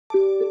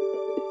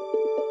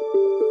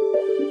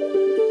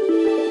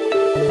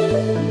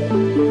Hey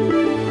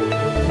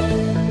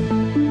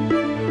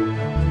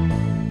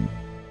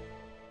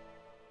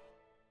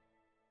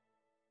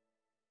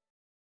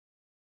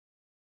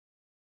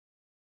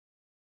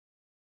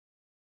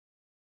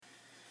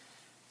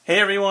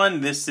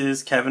everyone, this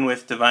is Kevin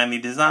with Divinely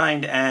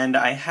Designed, and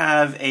I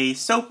have a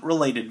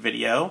soap-related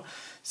video.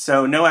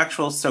 So no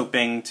actual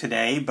soaping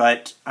today,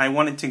 but I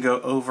wanted to go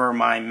over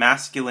my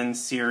masculine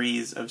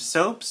series of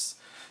soaps.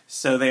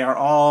 So they are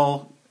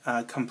all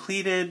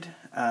completed.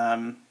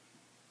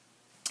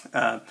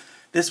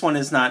 This one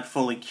is not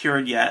fully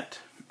cured yet.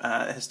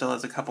 It still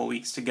has a couple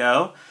weeks to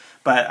go,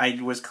 but I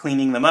was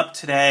cleaning them up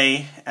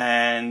today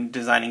and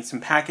designing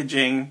some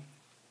packaging.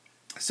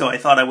 So I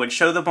thought I would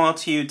show them all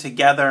to you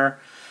together,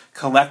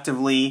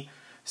 collectively.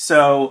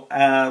 So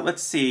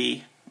let's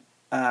see,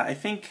 I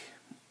think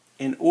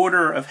in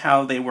order of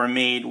how they were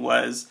made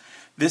was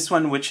this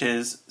one, which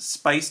is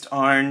Spiced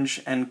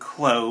Orange and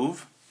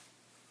Clove,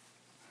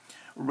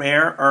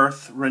 Rare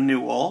Earth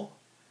Renewal.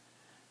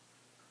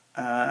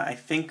 I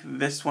think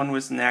this one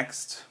was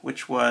next,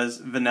 which was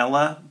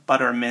Vanilla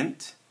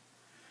Buttermint,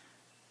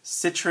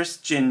 Citrus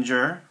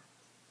Ginger,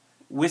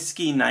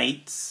 Whiskey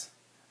Nights,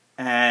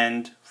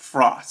 and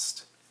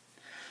Frost.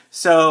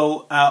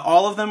 So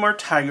all of them are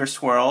tiger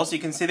swirls. You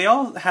can see they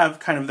all have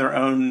kind of their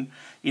own,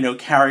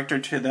 character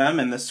to them,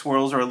 and the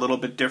swirls are a little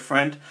bit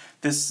different.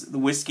 The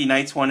Whiskey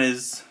Nights one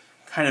is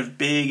kind of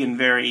big and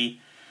very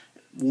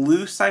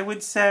loose, I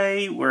would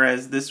say,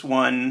 whereas this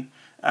one,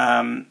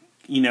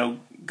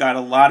 got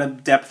a lot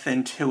of depth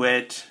into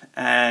it,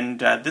 and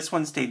this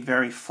one stayed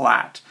very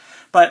flat.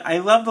 But I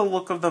love the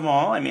look of them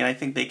all. I mean, I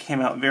think they came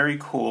out very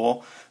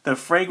cool. The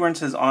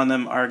fragrances on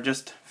them are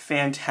just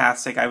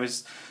fantastic. I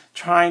was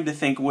trying to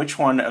think which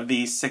one of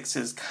these six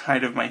is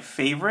kind of my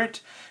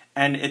favorite,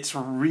 and it's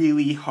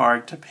really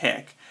hard to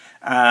pick.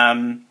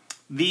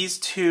 These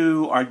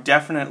two are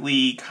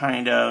definitely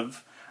kind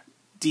of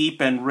deep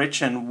and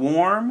rich and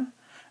warm.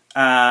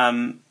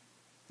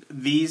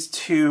 These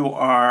two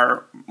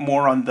are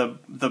more on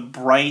the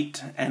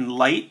bright and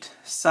light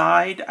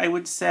side, I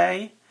would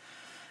say.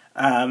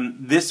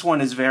 This one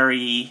is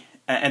very,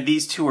 and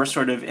these two are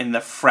sort of in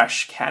the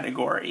fresh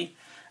category.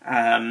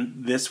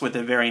 This with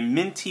a very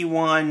minty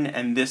one,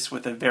 and this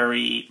with a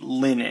very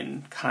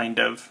linen kind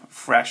of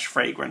fresh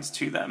fragrance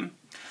to them.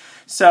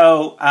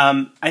 So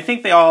I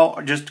think they all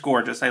are just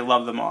gorgeous. I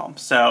love them all.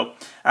 So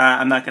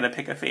I'm not going to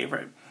pick a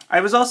favorite. I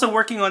was also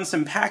working on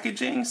some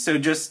packaging, so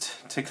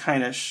just to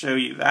kind of show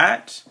you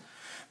that.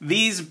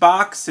 These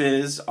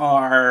boxes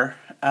are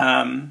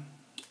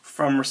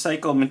from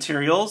recycled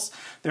materials.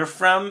 They're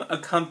from a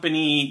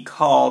company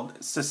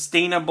called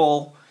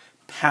Sustainable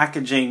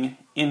Packaging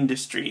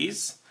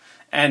Industries,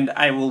 and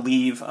I will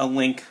leave a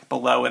link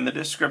below in the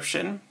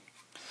description.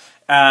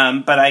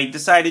 But I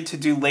decided to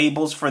do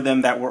labels for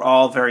them that were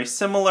all very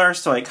similar,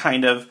 so I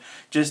kind of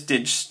just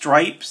did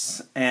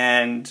stripes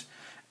and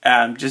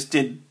just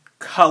did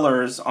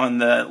colors on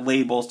the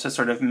labels to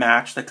sort of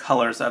match the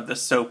colors of the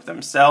soap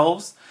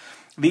themselves.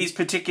 These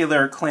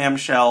particular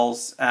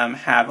clamshells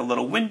have a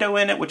little window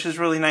in it, which is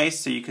really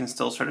nice, so you can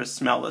still sort of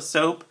smell the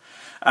soap.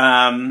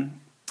 And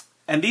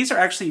these are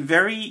actually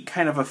very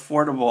kind of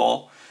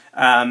affordable.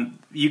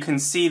 You can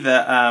see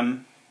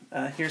the,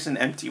 here's an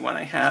empty one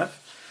I have.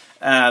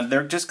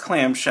 They're just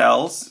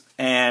clamshells,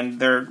 and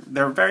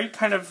they're very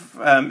kind of,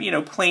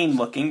 plain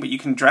looking, but you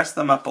can dress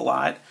them up a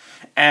lot.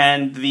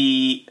 And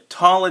the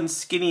Tall and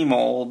Skinny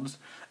mold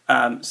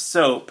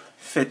soap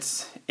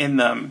fits in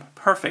them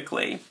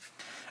perfectly.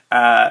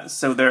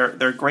 So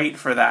they're great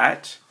for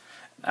that.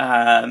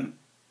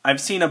 I've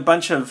seen a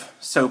bunch of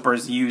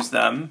soapers use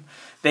them.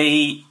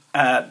 They're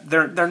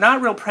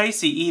not real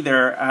pricey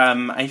either.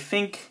 I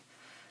think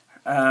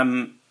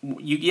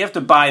you have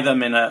to buy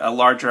them in a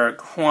larger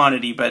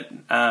quantity, but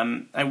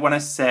I want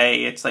to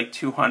say it's like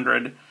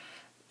 200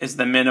 is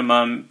the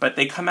minimum, but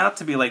they come out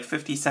to be like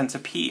 50 cents a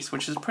piece,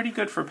 which is pretty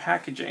good for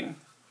packaging.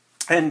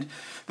 And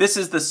this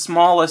is the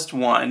smallest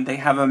one. They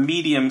have a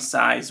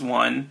medium-sized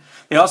one.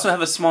 They also have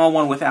a small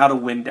one without a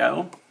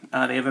window.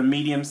 They have a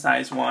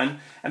medium-sized one.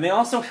 And they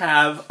also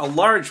have a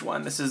large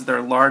one. This is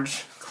their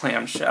large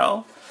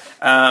clamshell.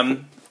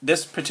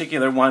 This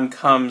particular one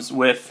comes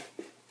with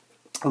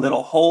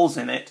little holes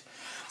in it.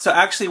 So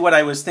actually what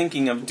I was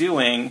thinking of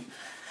doing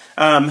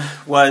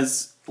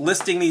was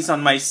listing these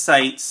on my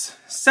sites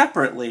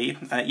separately,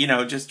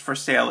 just for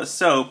sale as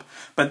soap,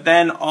 but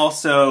then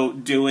also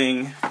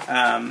doing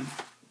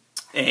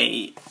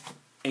a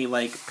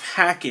like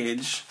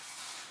package,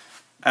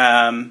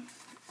 like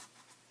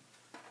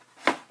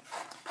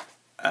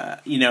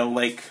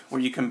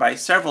where you can buy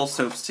several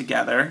soaps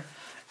together,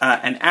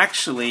 and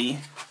actually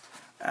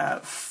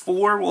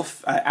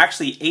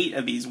actually 8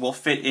 of these will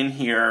fit in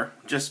here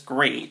just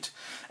great.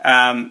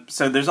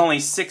 So there's only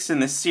 6 in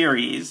the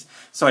series,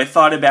 so I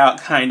thought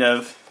about kind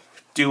of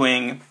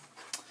doing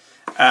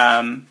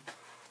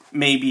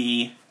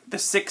maybe the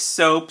 6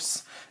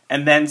 soaps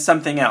and then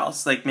something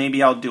else. Like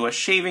maybe I'll do a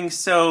shaving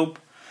soap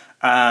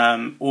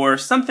or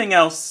something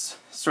else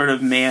sort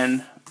of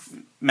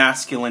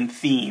masculine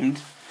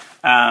themed.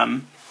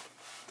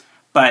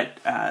 but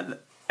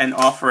and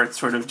offer it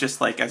sort of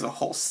just like as a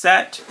whole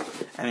set,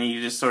 and then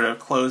you just sort of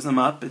close them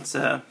up. It's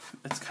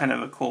kind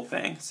of a cool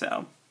thing.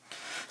 So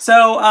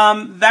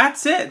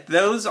that's it.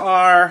 Those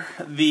are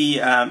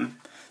the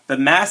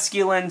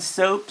masculine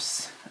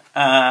soaps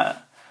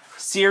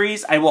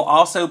series. I will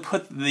also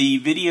put the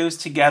videos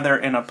together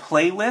in a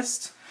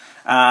playlist.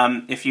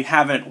 If you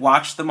haven't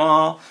watched them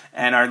all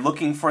and are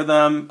looking for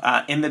them,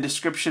 in the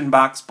description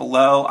box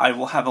below, I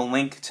will have a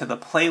link to the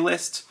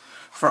playlist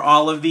for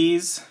all of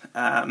these.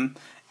 I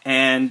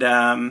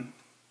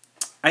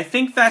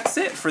think that's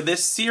it for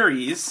this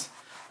series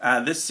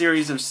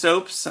of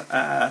soaps.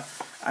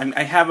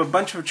 I have a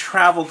bunch of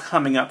travel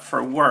coming up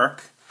for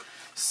work,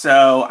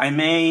 so I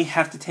may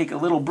have to take a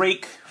little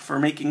break for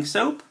making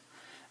soap.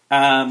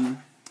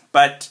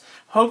 But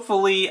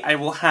hopefully I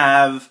will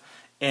have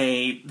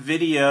a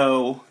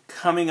video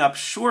coming up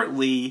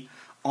shortly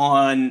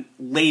on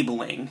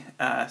labeling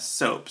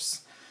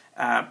soaps.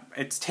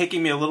 It's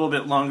taking me a little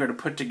bit longer to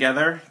put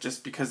together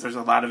just because there's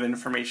a lot of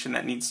information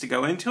that needs to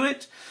go into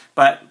it,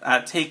 but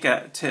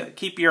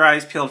keep your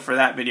eyes peeled for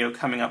that video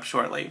coming up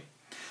shortly.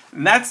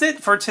 And that's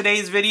it for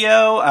today's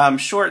video.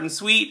 Short and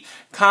sweet.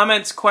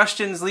 Comments,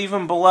 questions, leave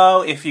them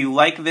below. If you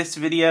like this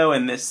video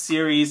and this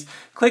series,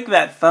 click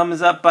that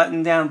thumbs up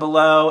button down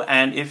below.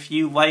 And if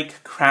you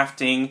like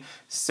crafting,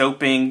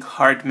 soaping,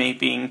 card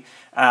making,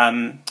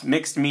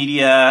 mixed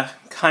media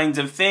kinds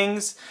of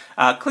things,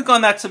 click on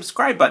that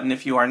subscribe button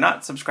if you are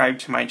not subscribed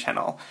to my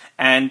channel.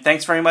 And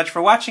thanks very much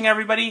for watching,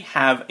 everybody.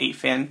 Have a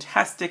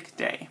fantastic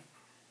day.